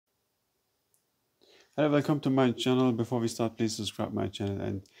Hello, welcome to my channel. Before we start, please subscribe my channel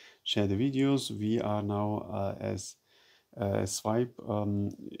and share the videos. We are now as swipe.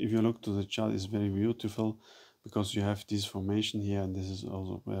 If you look to the chart, it's very beautiful because you have this formation here, and this is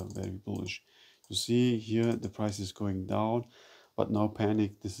also very bullish. You see here the price is going down, but no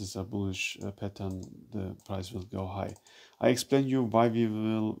panic. This is a bullish pattern. The price will go high. I explain you why we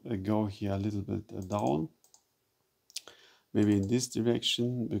will go here a little bit down. Maybe in this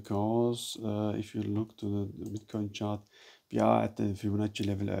direction, because if you look to the Bitcoin chart, we are at the Fibonacci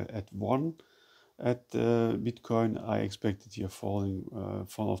level at 1 at Bitcoin. I expected here fall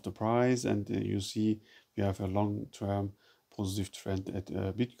of the price, and you see we have a long-term positive trend at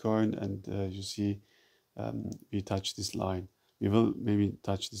Bitcoin, and you see we touch this line. We will maybe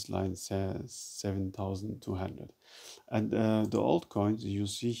touch this line 7,200. And the altcoins you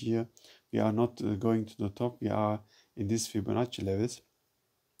see here, we are not going to the top. We are in these Fibonacci levels,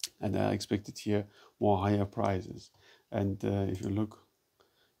 and I expected here more higher prices. And if you look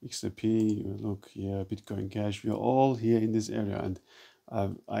XRP, you look here Bitcoin Cash, we are all here in this area, and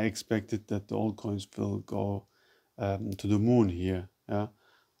I expected that the altcoins will go to the moon here, yeah,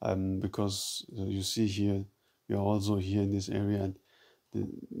 because you see here we are also here in this area, and the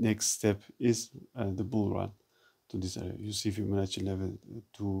next step is the bull run to this area. You see Fibonacci level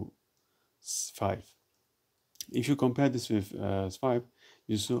 2.5. If you compare this with swipe,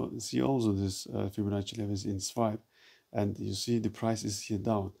 you see also this Fibonacci levels in swipe, and you see the price is here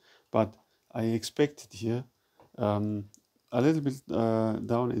down. But I expected here a little bit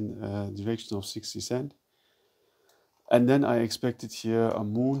down in direction of 60 cent, and then I expected here a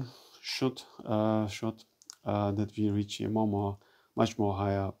moon shot that we reach here much more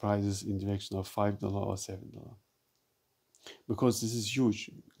higher prices in direction of $5 or $7, because this is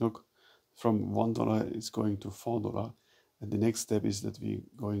huge. Look, from $1 it's going to $4, and the next step is that we're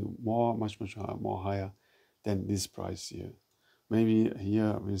going much more higher than this price here. Maybe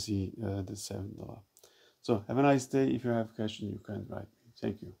here we'll see the $7. So have a nice day. If you have a question, you can write me.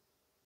 Thank you.